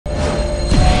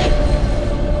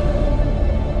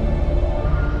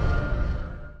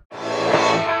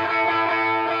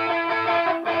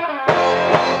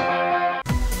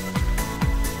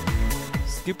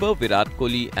Skipper Virat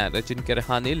Kohli and Ajinkya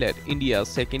Rahane led India's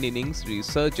second innings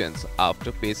resurgence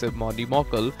after pacer Modi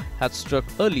Mokal had struck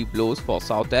early blows for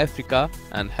South Africa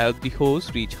and helped the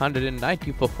hosts reach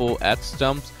 190 for 4 at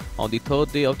stumps on the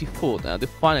third day of the fourth and the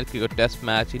final cricket test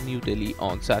match in New Delhi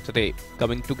on Saturday.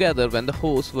 Coming together when the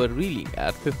hosts were reeling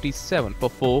at 57 for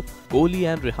 4,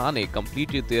 Kohli and Rahane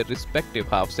completed their respective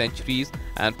half-centuries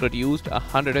and produced a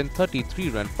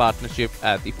 133-run partnership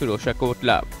at the Firozshah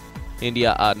Kotla.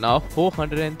 India are now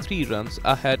 403 runs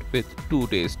ahead with 2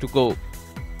 days to go.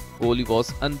 Kohli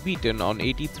was unbeaten on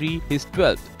 83, his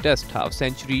 12th Test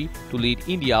half-century, to lead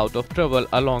India out of trouble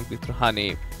along with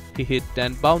Rahane. He hit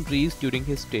 10 boundaries during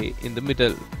his stay in the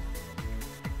middle.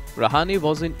 Rahane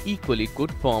was in equally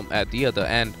good form at the other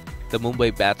end. The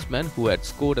Mumbai batsman, who had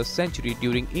scored a century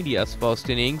during India's first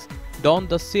innings, donned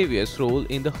the saviour's role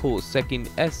in the host's second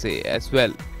essay as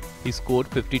well. He scored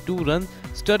 52 runs,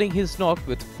 studding his knock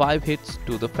with 5 hits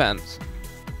to the fence.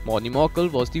 Modi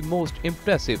Mokal was the most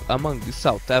impressive among the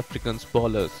South Africans'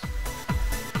 bowlers.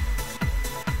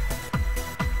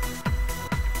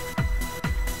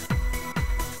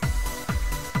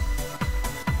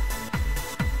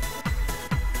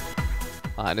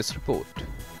 IND report.